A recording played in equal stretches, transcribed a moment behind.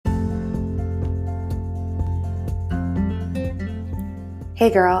Hey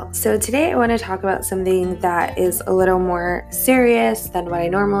girl, so today I want to talk about something that is a little more serious than what I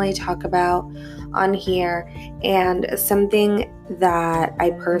normally talk about on here, and something that I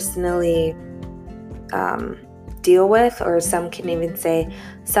personally deal with, or some can even say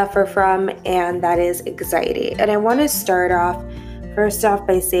suffer from, and that is anxiety. And I want to start off first off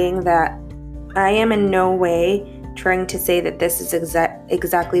by saying that I am in no way trying to say that this is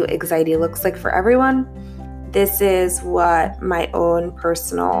exactly what anxiety looks like for everyone. This is what my own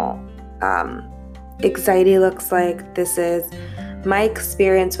personal anxiety looks like. This is my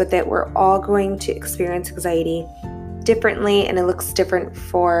experience with it. We're all going to experience anxiety differently, and it looks different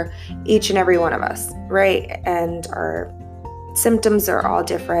for each and every one of us, right? And our symptoms are all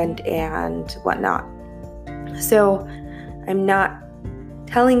different and whatnot. So I'm not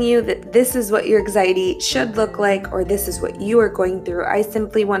telling you that this is what your anxiety should look like, or this is what you are going through. I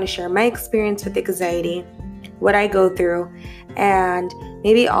simply want to share my experience with anxiety, what I go through, and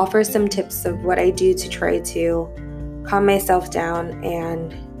maybe offer some tips of what I do to try to calm myself down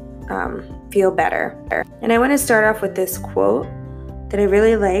and feel better. And I want to start off with this quote that I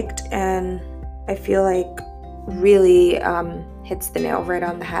really liked, and I feel like really hits the nail right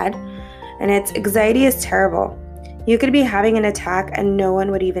on the head. And it's, anxiety is terrible. You could be having an attack and no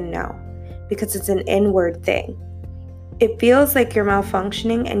one would even know, because it's an inward thing. It feels like you're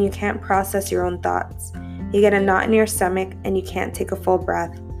malfunctioning and you can't process your own thoughts. You get a knot in your stomach and you can't take a full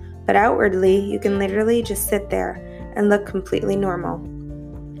breath. But outwardly, you can literally just sit there and look completely normal,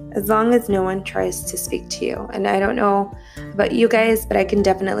 as long as no one tries to speak to you. And I don't know about you guys, but I can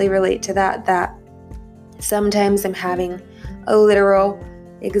definitely relate to that sometimes I'm having a literal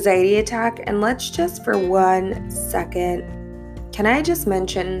anxiety attack. And let's just for 1 second, can I just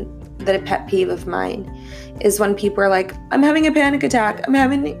mention that a pet peeve of mine is when people are like, I'm having a panic attack, I'm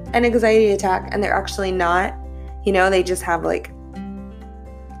having an anxiety attack, and they're actually not. They just have like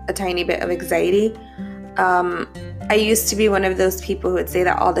a tiny bit of anxiety. I used to be one of those people who would say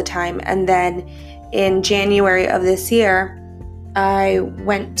that all the time. And then in January of this year, I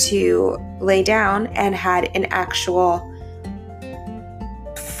went to lay down and had an actual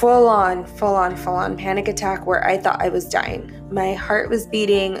full-on panic attack where I thought I was dying. My heart was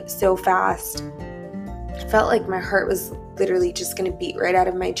beating so fast. It felt like my heart was literally just going to beat right out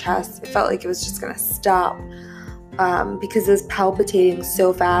of my chest. It felt like it was just going to stop because it was palpitating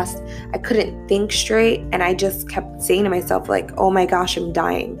so fast. I couldn't think straight, and I just kept saying to myself, like, oh my gosh, I'm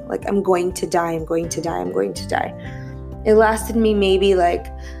dying. Like, I'm going to die. It lasted me maybe like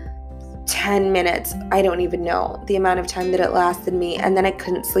 10 minutes. I don't even know the amount of time that it lasted me. And then I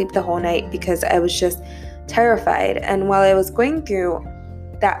couldn't sleep the whole night because I was just terrified. And while I was going through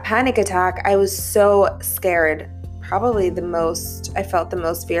that panic attack, I was so scared. Probably I felt the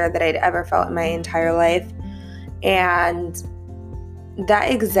most fear that I'd ever felt in my entire life. And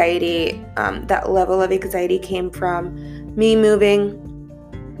that anxiety, that level of anxiety came from me moving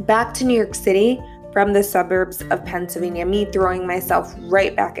back to New York City from the suburbs of Pennsylvania, me throwing myself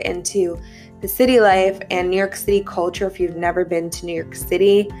right back into the city life and New York City culture. If you've never been to New York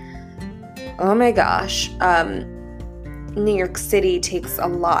City, oh my gosh, New York City takes a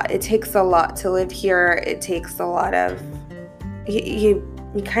lot. It takes a lot to live here. It takes a lot of, you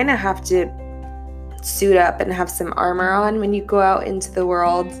kind of have to suit up and have some armor on when you go out into the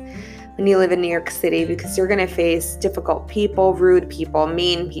world when you live in New York City, because you're going to face difficult people, rude people,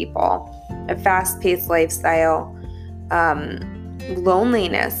 mean people, a fast-paced lifestyle,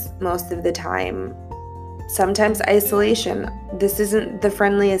 loneliness most of the time, sometimes isolation. This isn't the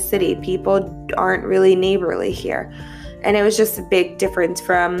friendliest city. People aren't really neighborly here. And it was just a big difference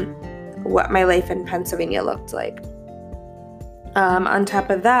from what my life in Pennsylvania looked like. On top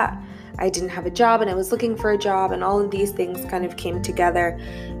of that, I didn't have a job and I was looking for a job, and all of these things kind of came together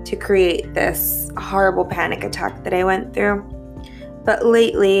to create this horrible panic attack that I went through. But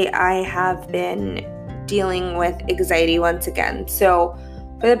lately, I have been dealing with anxiety once again. So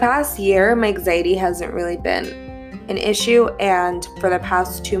for the past year, my anxiety hasn't really been an issue, and for the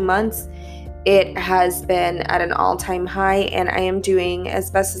past 2 months, it has been at an all-time high, and I am doing as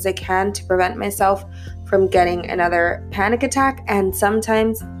best as I can to prevent myself from getting another panic attack. And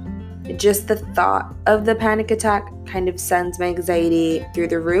sometimes just the thought of the panic attack kind of sends my anxiety through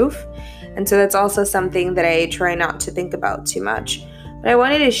the roof. And so that's also something that I try not to think about too much. But I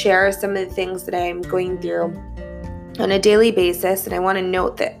wanted to share some of the things that I'm going through on a daily basis. And I want to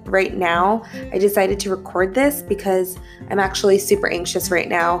note that right now I decided to record this because I'm actually super anxious right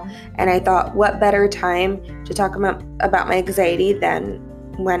now. And I thought, what better time to talk about my anxiety than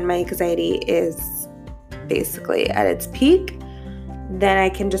when my anxiety is basically at its peak. Then I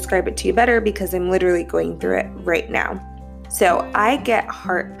can describe it to you better, because I'm literally going through it right now. So I get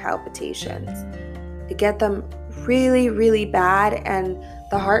heart palpitations. I get them really, really bad, and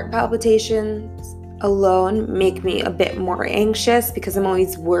the heart palpitations alone make me a bit more anxious because I'm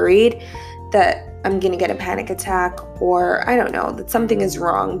always worried that I'm going to get a panic attack, or I don't know, that something is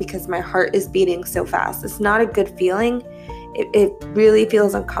wrong because my heart is beating so fast. It's not a good feeling. It really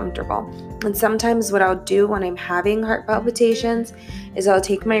feels uncomfortable. And sometimes what I'll do when I'm having heart palpitations is I'll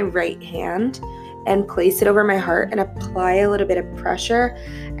take my right hand and place it over my heart and apply a little bit of pressure.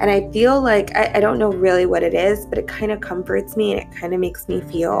 And I feel like, I don't know really what it is, but it kind of comforts me and it kind of makes me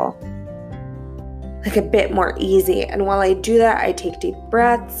feel like a bit more easy. And while I do that, I take deep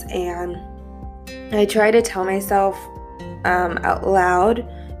breaths and I try to tell myself out loud,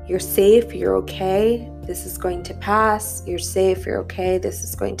 you're safe, you're okay, this is going to pass, you're safe, you're okay, this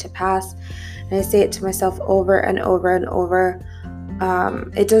is going to pass. And I say it to myself over and over and over.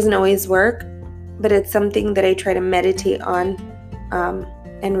 It doesn't always work, but it's something that I try to meditate on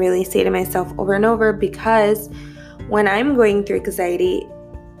and really say to myself over and over, because when I'm going through anxiety,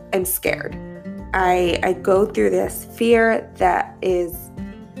 I'm scared. I go through this fear that is,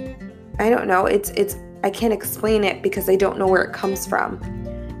 I don't know, I can't explain it because I don't know where it comes from.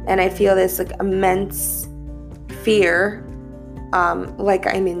 And I feel this like immense fear, like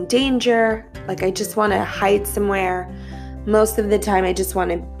I'm in danger, like I just want to hide somewhere. Most of the time I just want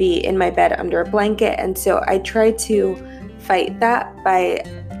to be in my bed under a blanket. And so I try to fight that by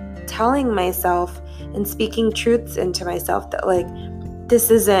telling myself and speaking truths into myself that like, this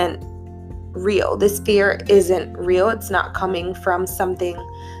isn't real. This fear isn't real. It's not coming from something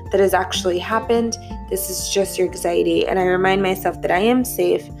that has actually happened. This is just your anxiety. And I remind myself that I am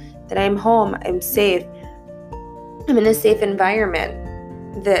safe, that I'm home, I'm safe, I'm in a safe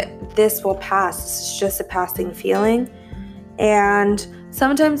environment, that this will pass. This is just a passing feeling. And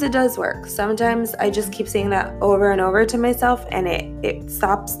sometimes it does work. Sometimes I just keep saying that over and over to myself, and it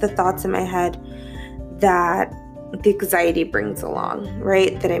stops the thoughts in my head that the anxiety brings along,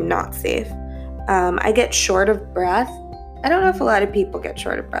 right? That I'm not safe. I get short of breath. I don't know if a lot of people get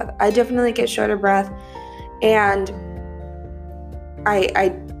short of breath. I definitely get short of breath. And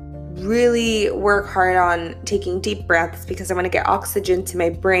I really work hard on taking deep breaths because I want to get oxygen to my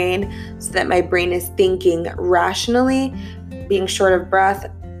brain so that my brain is thinking rationally. Being short of breath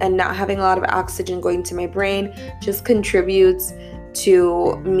and not having a lot of oxygen going to my brain just contributes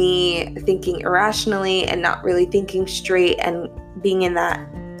to me thinking irrationally and not really thinking straight and being in that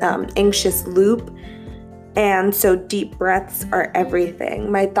anxious loop. And so deep breaths are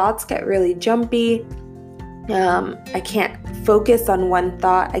everything. My thoughts get really jumpy. I can't focus on one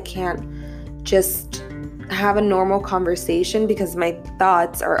thought. I can't just have a normal conversation because my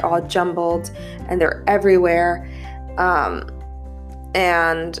thoughts are all jumbled and they're everywhere.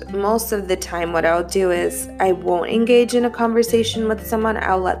 And most of the time what I'll do is I won't engage in a conversation with someone.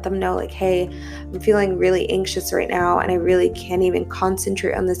 I'll let them know like, hey, I'm feeling really anxious right now and I really can't even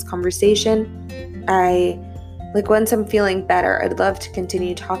concentrate on this conversation. Once I'm feeling better, I'd love to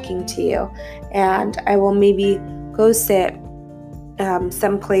continue talking to you. And I will maybe go sit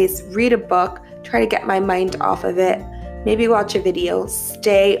someplace, read a book, try to get my mind off of it, maybe watch a video,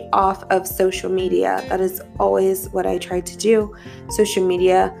 stay off of social media. That is always what I try to do. Social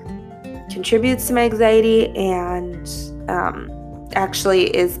media contributes to my anxiety and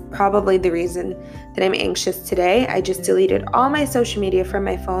actually is probably the reason that I'm anxious today. I just deleted all my social media from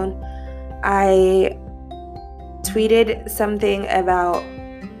my phone. I tweeted something about,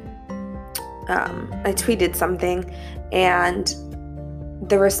 and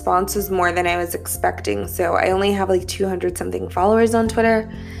the response was more than I was expecting. So I only have 200 something followers on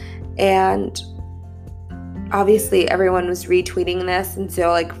Twitter, and obviously everyone was retweeting this, and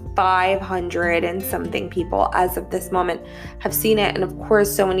so 500 and something people as of this moment have seen it. And of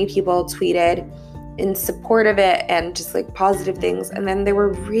course so many people tweeted in support of it and just positive things, and then there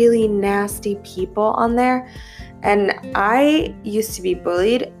were really nasty people on there. And I used to be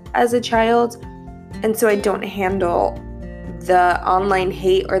bullied as a child, and so I don't handle the online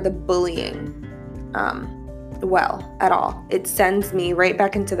hate or the bullying well at all. It sends me right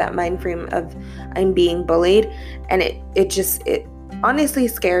back into that mind frame of I'm being bullied, and it honestly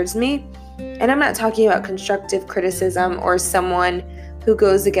scares me. And I'm not talking about constructive criticism or someone who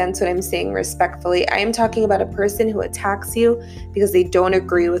goes against what I'm saying respectfully. I am talking about a person who attacks you because they don't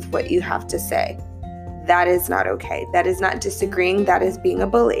agree with what you have to say. That is not okay. That is not disagreeing. That is being a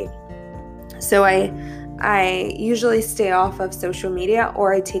bully. So I usually stay off of social media,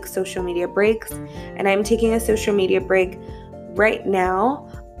 or I take social media breaks, and I'm taking a social media break right now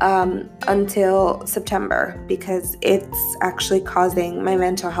until September because it's actually causing my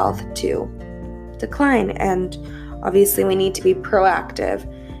mental health to decline. And Obviously, we need to be proactive.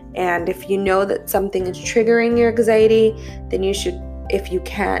 And if you know that something is triggering your anxiety, then you should, if you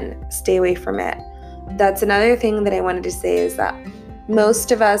can, stay away from it. That's another thing that I wanted to say, is that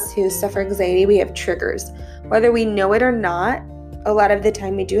most of us who suffer anxiety, we have triggers. Whether we know it or not, a lot of the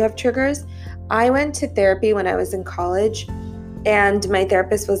time we do have triggers. I went to therapy when I was in college, and my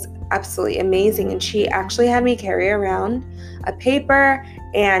therapist was absolutely amazing. And she actually had me carry around a paper,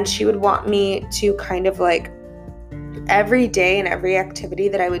 and she would want me to kind of like every day and every activity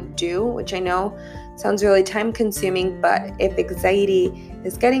that I would do, which I know sounds really time consuming, but if anxiety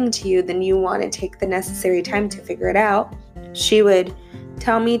is getting to you, then you want to take the necessary time to figure it out. She would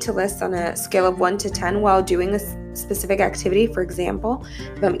tell me to list on a scale of 1 to 10 while doing a specific activity. For example,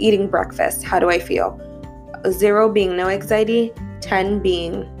 if I'm eating breakfast, how do I feel? 0 being no anxiety, 10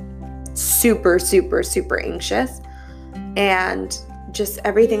 being super, super, super anxious, and just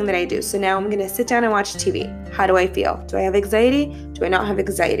everything that I do. So now I'm going to sit down and watch TV. How do I feel? Do I have anxiety? Do I not have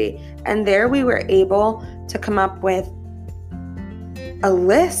anxiety? And there we were able to come up with a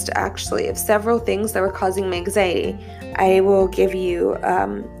list, actually, of several things that were causing my anxiety. I will give you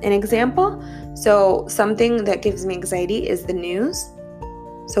an example. So something that gives me anxiety is the news.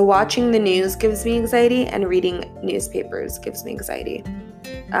 So watching the news gives me anxiety, and reading newspapers gives me anxiety.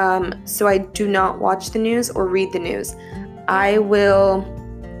 So I do not watch the news or read the news. I will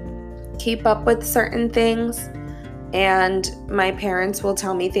keep up with certain things, and my parents will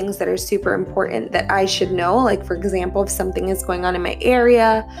tell me things that are super important that I should know. Like, for example, if something is going on in my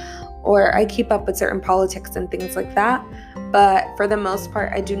area, or I keep up with certain politics and things like that. But for the most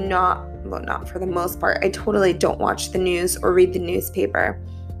part, I totally don't watch the news or read the newspaper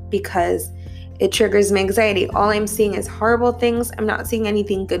because it triggers my anxiety. All I'm seeing is horrible things. I'm not seeing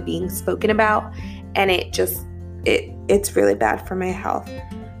anything good being spoken about, and it's really bad for my health.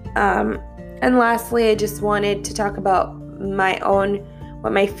 And lastly, I just wanted to talk about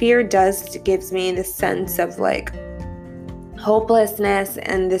what my fear does. It gives me this sense of like hopelessness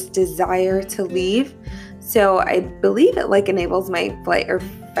and this desire to leave. So I believe it like enables my flight or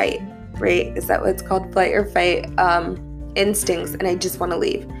fight, right? Is that what it's called? Flight or fight instincts. And I just want to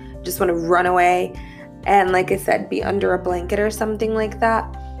leave. Just want to run away. And like I said, be under a blanket or something like that.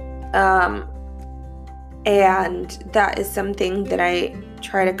 And that is something that I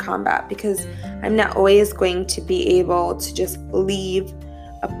try to combat, because I'm not always going to be able to just leave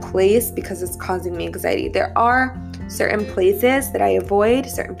a place because it's causing me anxiety. There are certain places that I avoid,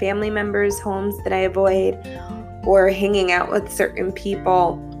 certain family members' homes that I avoid, or hanging out with certain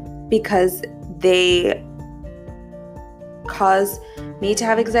people because they cause me to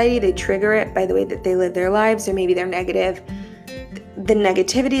have anxiety. They trigger it by the way that they live their lives, or maybe they're negative. The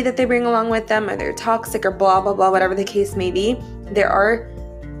negativity that they bring along with them, or they're toxic, or blah, blah, blah, whatever the case may be. There are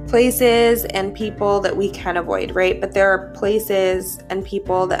places and people that we can avoid, right? But there are places and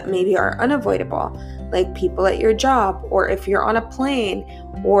people that maybe are unavoidable, like people at your job, or if you're on a plane,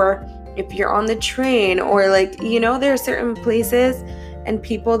 or if you're on the train, or there are certain places and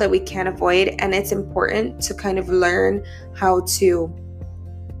people that we can't avoid. And it's important to kind of learn how to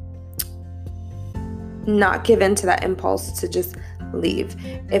not give in to that impulse to just leave.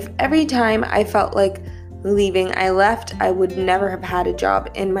 If every time I felt like leaving, I left, I would never have had a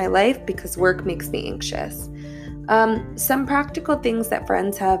job in my life, because work makes me anxious. Some practical things that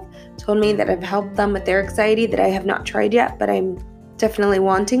friends have told me that have helped them with their anxiety that I have not tried yet, but I'm definitely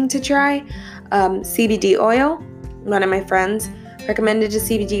wanting to try. CBD oil. One of my friends recommended a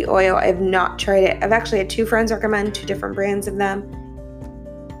CBD oil. I have not tried it. I've actually had 2 friends recommend 2 different brands of them.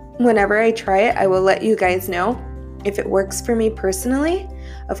 Whenever I try it, I will let you guys know if it works for me personally.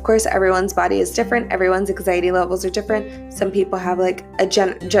 Of course, everyone's body is different. Everyone's anxiety levels are different. Some people have like a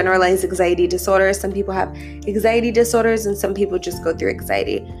generalized anxiety disorder. Some people have anxiety disorders, and some people just go through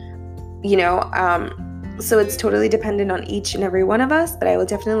anxiety. So it's totally dependent on each and every one of us, but I will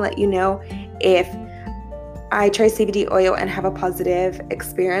definitely let you know if I try CBD oil and have a positive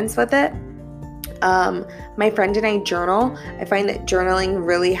experience with it. My friend and I journal. I find that journaling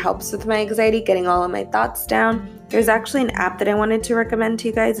really helps with my anxiety, getting all of my thoughts down. There's actually an app that I wanted to recommend to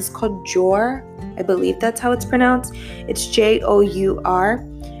you guys. It's called Jour. I believe that's how it's pronounced. It's Jour.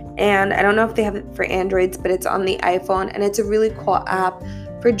 And I don't know if they have it for Androids, but it's on the iPhone, and it's a really cool app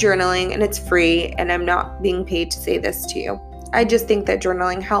for journaling, and it's free, and I'm not being paid to say this to you. I just think that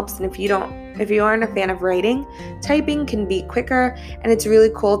journaling helps, and if you aren't a fan of writing, typing can be quicker, and it's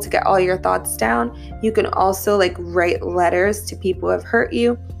really cool to get all your thoughts down. You can also write letters to people who have hurt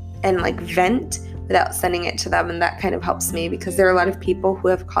you and vent without sending it to them. And that kind of helps me because there are a lot of people who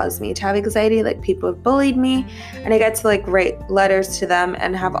have caused me to have anxiety, like people have bullied me, and I get to like write letters to them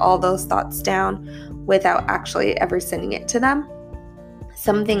and have all those thoughts down without actually ever sending it to them.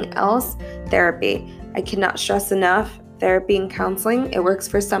 Something else, therapy. I cannot stress enough, therapy and counseling, it works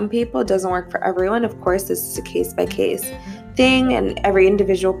for some people, it doesn't work for everyone. Of course, this is a case-by-case thing and every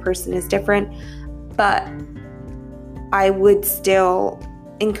individual person is different, but I would still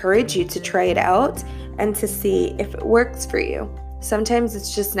encourage you to try it out and to see if it works for you. Sometimes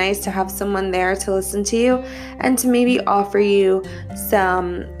it's just nice to have someone there to listen to you and to maybe offer you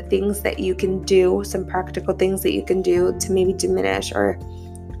some things that you can do, some practical things that you can do to maybe diminish or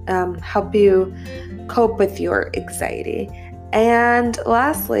help you cope with your anxiety. And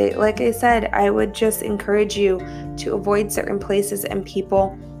lastly, like I said, I would just encourage you to avoid certain places and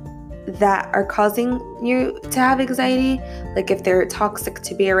people that are causing you to have anxiety. Like if they're toxic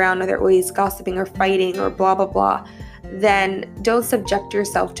to be around or they're always gossiping or fighting or blah, blah, blah, then don't subject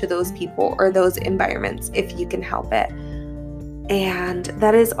yourself to those people or those environments if you can help it. And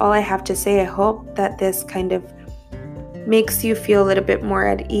that is all I have to say. I hope that this kind of makes you feel a little bit more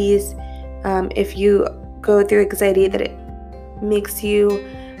at ease. If you go through anxiety, that it makes you,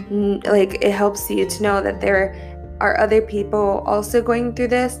 like, it helps you to know that there are other people also going through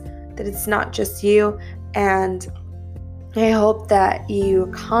this, that it's not just you. And I hope that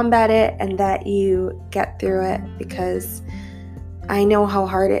you combat it and that you get through it, because I know how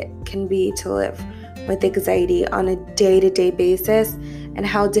hard it can be to live with anxiety on a day-to-day basis and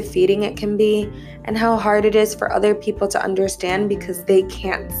how defeating it can be and how hard it is for other people to understand because they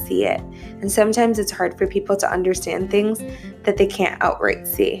can't see it. And sometimes it's hard for people to understand things that they can't outright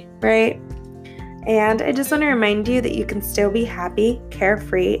see, right? And I just want to remind you that you can still be happy,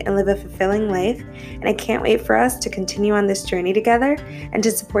 carefree, and live a fulfilling life. And I can't wait for us to continue on this journey together and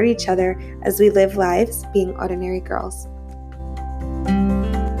to support each other as we live lives being ordinary girls.